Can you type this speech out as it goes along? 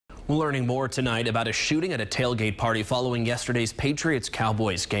We're learning more tonight about a shooting at a tailgate party following yesterday's Patriots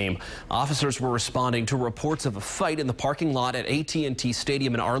Cowboys game. Officers were responding to reports of a fight in the parking lot at AT&T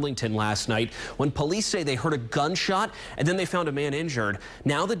Stadium in Arlington last night when police say they heard a gunshot and then they found a man injured.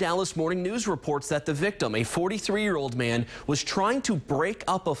 Now the Dallas Morning News reports that the victim, a 43-year-old man, was trying to break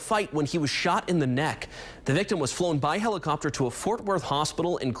up a fight when he was shot in the neck. The victim was flown by helicopter to a Fort Worth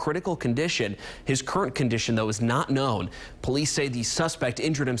hospital in critical condition. His current condition, though, is not known. Police say the suspect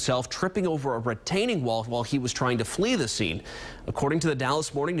injured himself tripping over a retaining wall while he was trying to flee the scene. According to the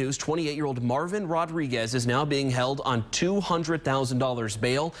Dallas Morning News, 28-year-old Marvin Rodriguez is now being held on $200,000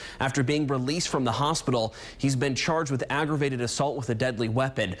 bail after being released from the hospital. He's been charged with aggravated assault with a deadly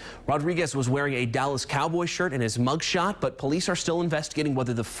weapon. Rodriguez was wearing a Dallas Cowboys shirt in his mugshot, but police are still investigating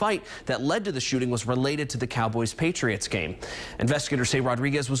whether the fight that led to the shooting was related to the Cowboys-Patriots game. Investigators say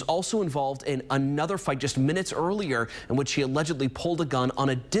Rodriguez was also involved in another fight just minutes earlier in which he allegedly pulled a gun on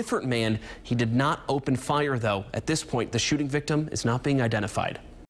a different man. He did not open fire, though. At this point, the shooting victim is not being identified.